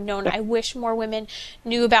women I've known. I wish more women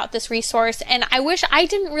knew about this resource, and I wish I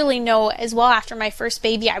didn't really know as well. After my first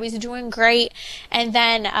baby, I was doing great, and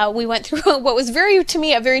then we went through what was to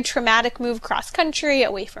me a very traumatic move cross country,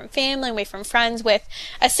 away from family, away from friends, with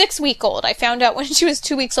a 6-week-old. I found out when she was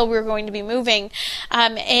 2 weeks old we were going to be moving,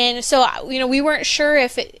 and so we weren't sure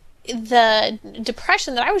if the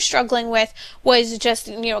depression that I was struggling with was just,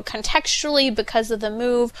 contextually because of the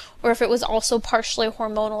move, or if it was also partially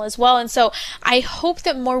hormonal as well. And so I hope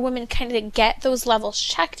that more women kind of get those levels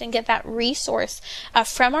checked and get that resource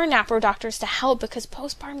from our NAPRO doctors to help, because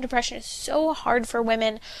postpartum depression is so hard for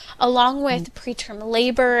women, along with preterm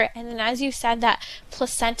labor. And then, as you said, that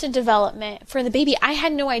placenta development for the baby. I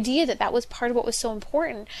had no idea that was part of what was so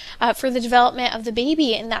important for the development of the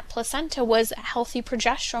baby, and that placenta was healthy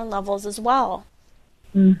progesterone levels as well.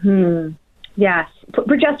 Yes.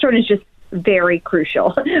 Progesterone is just very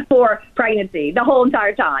crucial for pregnancy the whole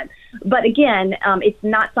entire time. But again, it's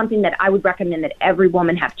not something that I would recommend that every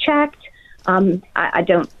woman have checked. I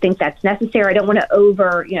don't think that's necessary. I don't want to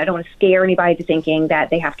I don't want to scare anybody to thinking that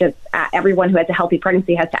they have to, everyone who has a healthy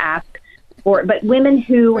pregnancy has to ask for it. But women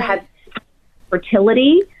who have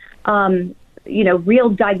fertility, real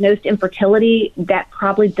diagnosed infertility, that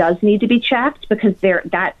probably does need to be checked, because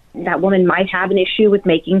that woman might have an issue with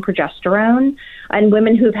making progesterone. And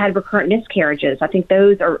women who've had recurrent miscarriages, I think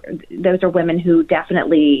those are women who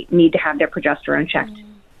definitely need to have their progesterone checked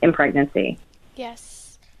in pregnancy.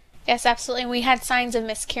 Yes, absolutely. And we had signs of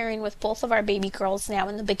miscarrying with both of our baby girls now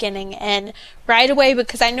in the beginning. And right away,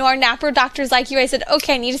 because I know our NAPRO doctors like you, I said,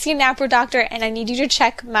 okay, I need to see a NAPRO doctor, and I need you to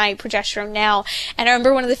check my progesterone now. And I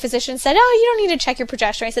remember one of the physicians said, oh, you don't need to check your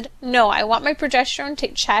progesterone. I said, no, I want my progesterone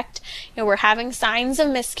checked. We're having signs of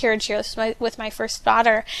miscarriage here with my first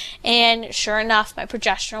daughter. And sure enough, my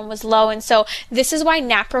progesterone was low. And so this is why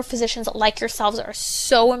NAPRO physicians like yourselves are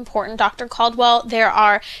so important, Dr. Caldwell. There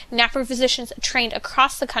are NAPRO physicians trained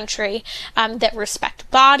across the country that respect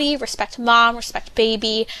body, respect mom, respect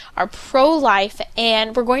baby, are pro-life,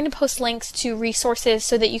 and we're going to post links to resources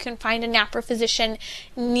so that you can find a NAPRO physician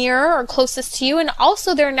near or closest to you. And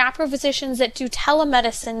also there are NAPRO physicians that do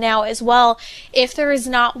telemedicine now as well, if there is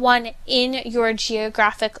not one in your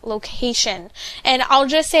geographic location. And I'll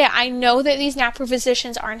just say, I know that these NAPRO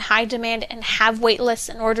physicians are in high demand and have wait lists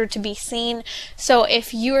in order to be seen. So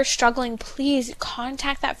if you are struggling, please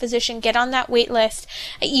contact that physician, get on that wait list.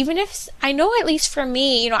 Even if, I know at least for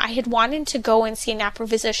me, I had wanted to go and see a NAPRO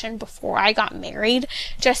physician before I got married,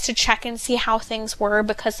 just to check and see how things were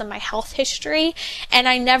because of my health history, and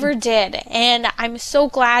I never did. And I'm so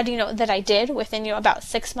glad, that I did within, about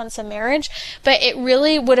 6 months of marriage, but it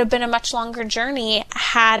really would have been a much longer journey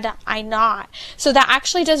had I not. So that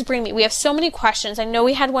actually does bring me, we have so many questions. I know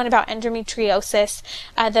we had one about endometriosis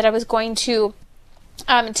that I was going to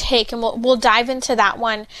take, and we'll dive into that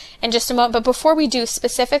one in just a moment. But before we do,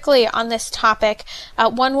 specifically on this topic,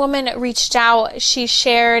 one woman reached out. Jen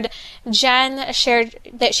shared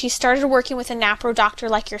that she started working with a NAPRO doctor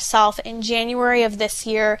like yourself in January of this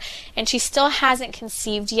year, and she still hasn't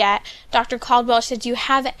conceived yet. Dr. Caldwell said, do you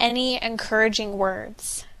have any encouraging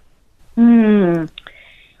words?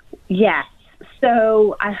 Yes.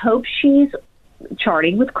 So I hope she's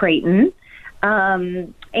charting with Creighton.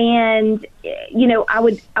 And, I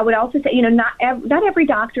would also say, not every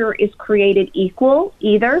doctor is created equal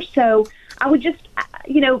either. So I would just,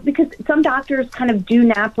 because some doctors kind of do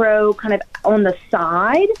NAPRO kind of on the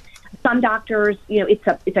side. Some doctors,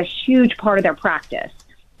 it's a huge part of their practice.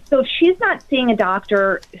 So if she's not seeing a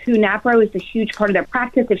doctor who NAPRO is a huge part of their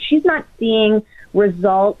practice, if she's not seeing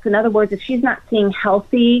results. In other words, if she's not seeing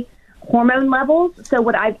healthy hormone levels, so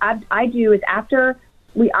what I do is after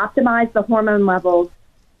we optimize the hormone levels,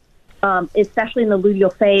 especially in the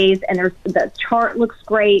luteal phase, and the chart looks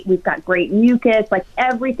great, we've got great mucus, like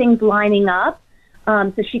everything's lining up.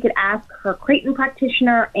 So she could ask her Creighton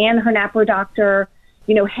practitioner and her NAPRO doctor,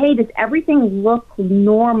 hey, does everything look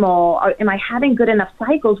normal? Or am I having good enough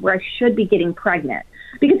cycles where I should be getting pregnant?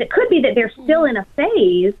 Because it could be that they're still in a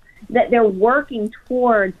phase that they're working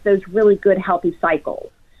towards those really good, healthy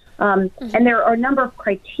cycles. And there are a number of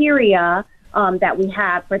criteria that we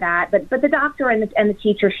have for that, but the doctor and the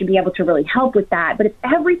teacher should be able to really help with that. But if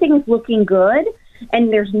everything is looking good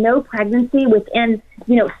and there's no pregnancy within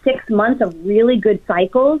 6 months of really good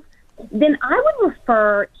cycles, then I would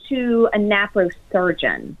refer to a NAPRO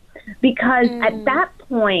surgeon, because at that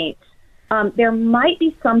point there might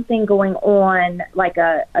be something going on, like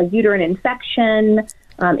a uterine infection,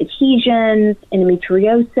 adhesions,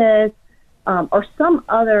 endometriosis, or some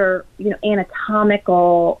other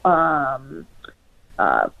anatomical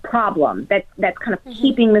problem that's kind of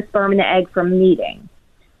keeping the sperm and the egg from meeting.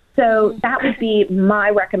 So that would be my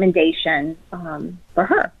recommendation for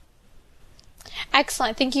her.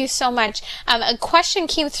 Excellent. Thank you so much. A question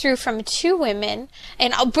came through from two women,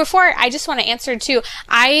 and before I just want to answer too,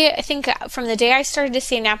 I think from the day I started to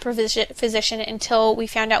see a NAPRO physician until we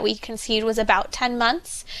found out we conceived was about 10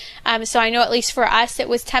 months. So I know at least for us it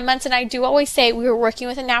was 10 months, and I do always say we were working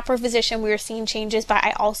with a NAPRO physician, we were seeing changes, but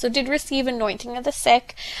I also did receive anointing of the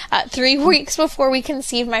sick 3 weeks before we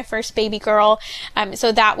conceived my first baby girl.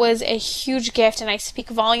 So that was a huge gift, and I speak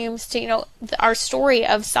volumes to, our story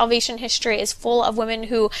of salvation history is full of women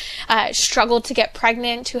who struggled to get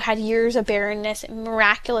pregnant, who had years of barrenness,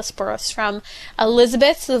 miraculous births, from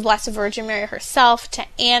Elizabeth, the Blessed Virgin Mary herself, to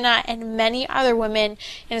Anna, and many other women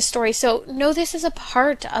in the story. So know this is a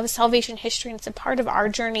part of salvation history, and it's a part of our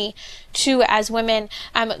journey too as women.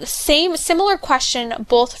 Similar question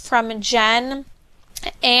both from Jen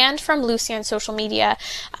and from Lucy on social media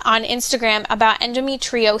on Instagram about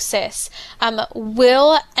endometriosis.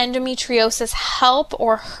 Will endometriosis help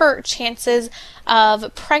or hurt chances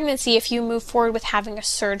of pregnancy if you move forward with having a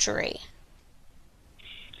surgery?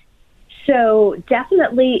 So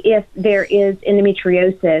definitely, if there is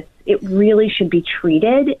endometriosis, it really should be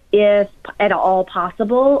treated if at all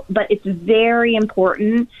possible, but it's very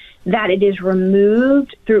important that it is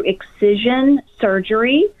removed through excision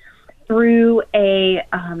surgery, through a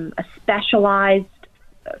specialized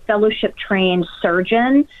fellowship-trained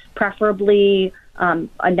surgeon, preferably a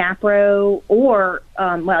NAPRO or,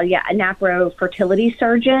 a NAPRO fertility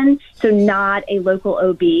surgeon, so not a local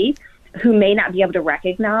OB who may not be able to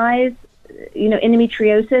recognize,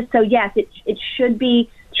 endometriosis. So yes, it should be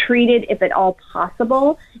treated if at all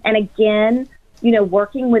possible. And again,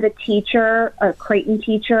 working with a teacher, a Creighton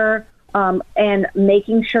teacher, and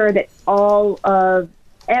making sure that all of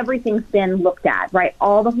everything's been looked at, right?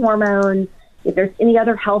 All the hormones, if there's any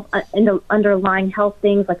other health, underlying health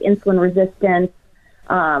things like insulin resistance,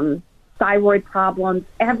 thyroid problems,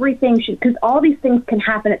 everything should, because all these things can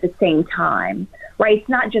happen at the same time, right? It's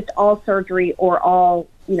not just all surgery or all,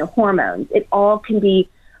 hormones. It all can be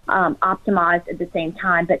optimized at the same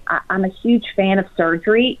time. But I'm a huge fan of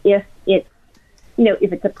surgery if it's,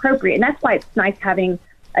 if it's appropriate. And that's why it's nice having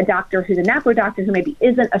a doctor who's a NAPRO doctor who maybe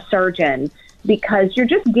isn't a surgeon, because you're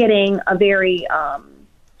just getting a very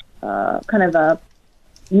kind of a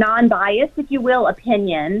non-biased, if you will,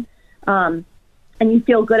 opinion, and you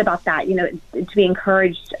feel good about that, to be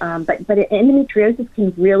encouraged. But endometriosis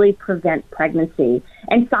can really prevent pregnancy.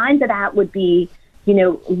 And signs of that would be,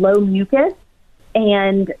 low mucus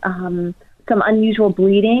and some unusual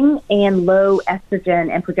bleeding and low estrogen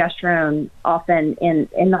and progesterone often in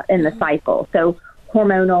the cycle. So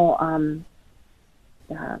hormonal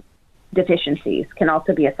deficiencies can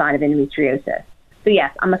also be a sign of endometriosis. So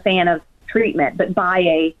yes, I'm a fan of treatment, but by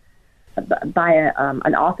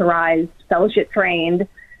an authorized, fellowship-trained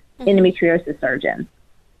endometriosis surgeon.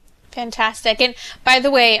 Fantastic. And by the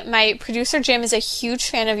way, my producer Jim is a huge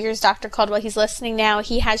fan of yours, Dr. Caldwell. He's listening now.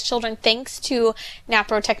 He has children thanks to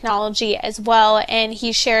NAPRO technology as well. And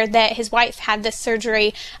he shared that his wife had this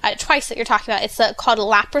surgery twice that you're talking about. It's called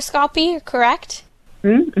laparoscopy, correct?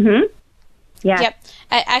 Mm-hmm. Yeah. Yep.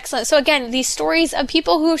 Excellent. So again, these stories of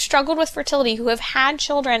people who have struggled with fertility, who have had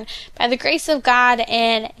children by the grace of God,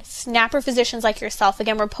 and NAPRO physicians like yourself.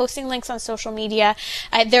 Again, we're posting links on social media.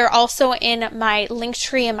 They're also in my link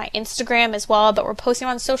tree and my Instagram as well, but we're posting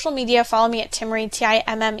on social media. Follow me at Timmerie,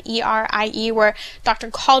 Timmerie, where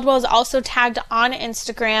Dr. Caldwell is also tagged on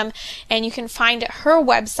Instagram, and you can find her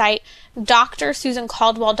website,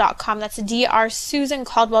 drsusancaldwell.com. That's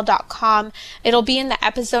drsusancaldwell.com. It'll be in the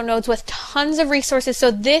episode notes with tons of resources.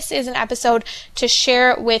 So this is an episode to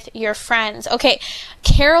share with your friends. Okay,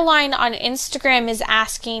 Caroline on Instagram is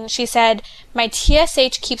asking, she said, my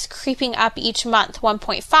TSH keeps creeping up each month,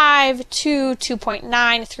 1.5, 2, 2.9,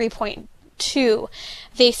 3.2.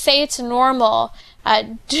 They say it's normal.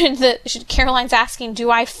 Caroline's asking,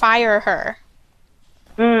 do I fire her?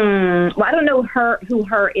 Well, I don't know who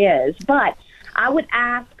her is, but I would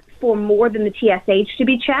ask for more than the TSH to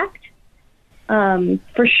be checked.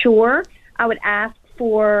 For sure. I would ask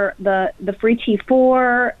for the free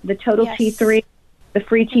T4, the total T3, the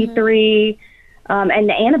free T3, and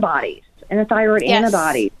the antibodies, and the thyroid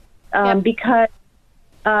antibodies. Because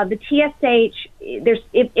the TSH,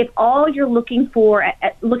 if all you're looking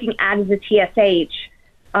at is the TSH,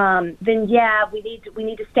 then we need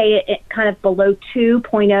to stay at kind of below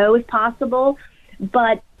 2.0 if possible.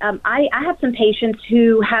 But I have some patients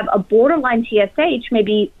who have a borderline TSH,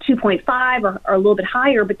 maybe 2.5 or a little bit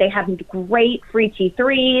higher, but they have great free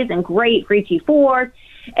T3s and great free T4s.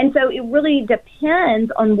 And so it really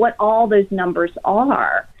depends on what all those numbers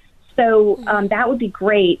are. So that would be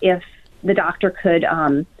great if the doctor could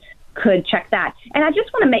check that. And I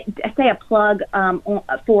just want to say a plug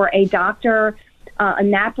for a doctor, a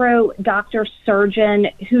NAPRO doctor surgeon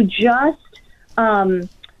who just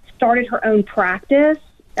started her own practice,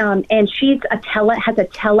 and she's has a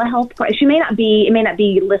telehealth. It may not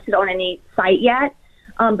be listed on any site yet,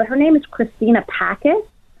 but her name is Christina Pakiz,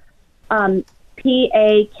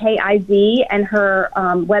 Pakiz, and her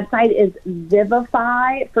website is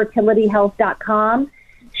vivifyfertilityhealth.com.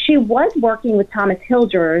 She was working with Thomas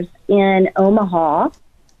Hilgers in Omaha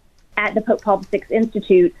at the Pope Paul VI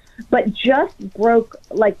Institute, but just broke.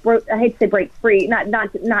 I hate to say break free, not in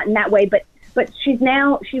that way, but she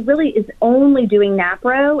really is only doing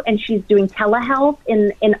NAPRO, and she's doing telehealth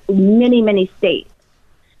in many, many states.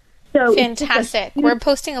 So fantastic. We're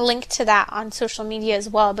posting a link to that on social media as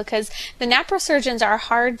well, because the NAPRO surgeons are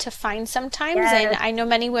hard to find sometimes. Yes. And I know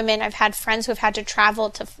many women, I've had friends who have had to travel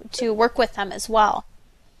to work with them as well.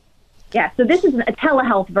 Yeah, so this is a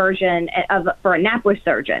telehealth version for a NAPRO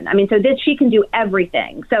surgeon. I mean, so she can do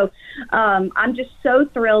everything. So I'm just so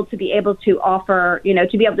thrilled to be able to offer,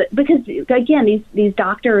 because again, these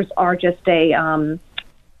doctors are just they're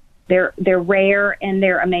rare and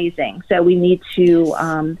they're amazing. So we need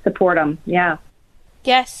to support them. Yeah.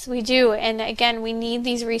 Yes, we do. And again, we need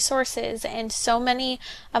these resources. And so many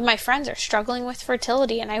of my friends are struggling with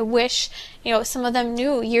fertility. And I wish, some of them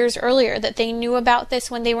knew years earlier, that they knew about this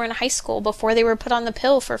when they were in high school, before they were put on the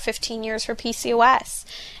pill for 15 years for PCOS.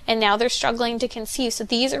 And now they're struggling to conceive. So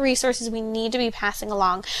these are resources we need to be passing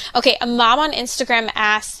along. Okay, a mom on Instagram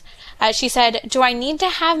asked, she said, do I need to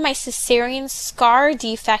have my cesarean scar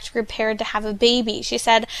defect repaired to have a baby? She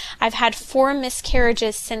said, I've had 4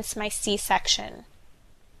 miscarriages since my C-section.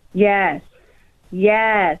 Yes.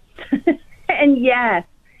 And yes.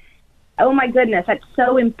 Oh my goodness, that's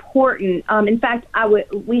so important. In fact,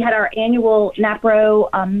 we had our annual NAPRO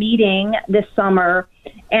meeting this summer,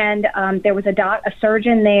 and there was a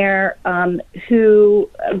surgeon there who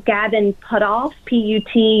Gavin Putoff,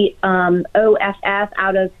 Putoff,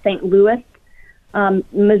 out of St. Louis,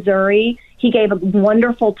 Missouri. He gave a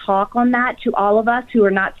wonderful talk on that to all of us who are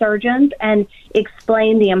not surgeons, and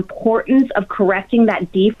explained the importance of correcting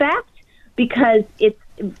that defect, because it's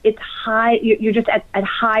high. You're just at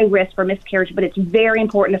high risk for miscarriage, but it's very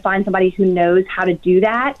important to find somebody who knows how to do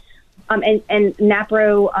that. And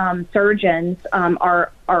NAPRO surgeons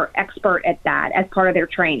are expert at that as part of their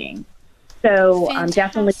training. So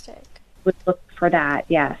definitely would look for that.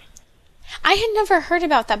 Yes. I had never heard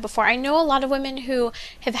about that before. I know a lot of women who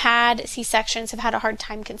have had C-sections have had a hard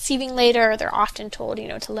time conceiving later. They're often told,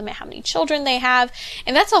 to limit how many children they have.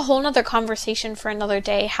 And that's a whole nother conversation for another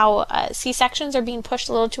day, how C-sections are being pushed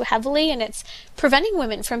a little too heavily, and it's preventing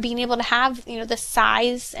women from being able to have, the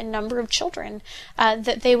size and number of children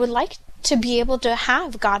that they would like to be able to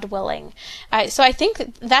have, God willing. So I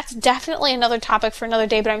think that's definitely another topic for another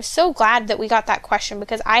day, but I'm so glad that we got that question,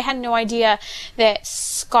 because I had no idea that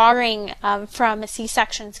scarring from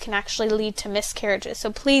C-sections can actually lead to miscarriages.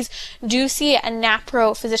 So please do see a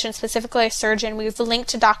NAPRO physician, specifically a surgeon. We've linked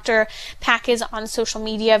to Dr. Pakiz on social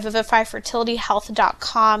media,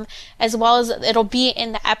 vivifyfertilityhealth.com, as well as it'll be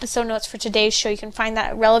in the episode notes for today's show. You can find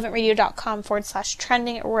that at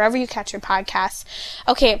relevantradio.com/trending, or wherever you catch your podcasts.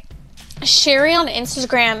 Okay. Sherry on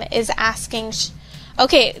Instagram is asking,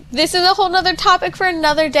 Okay, this is a whole nother topic for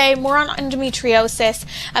another day, more on endometriosis.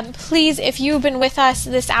 Please, if you've been with us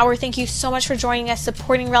this hour, thank you so much for joining us,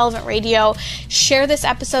 supporting Relevant Radio. Share this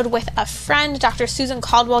episode with a friend. Dr. Susan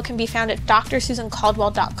Caldwell can be found at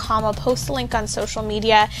drsusancaldwell.com. I'll post a link on social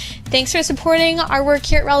media. Thanks for supporting our work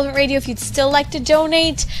here at Relevant Radio. If you'd still like to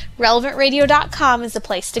donate, relevantradio.com is the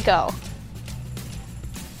place to go.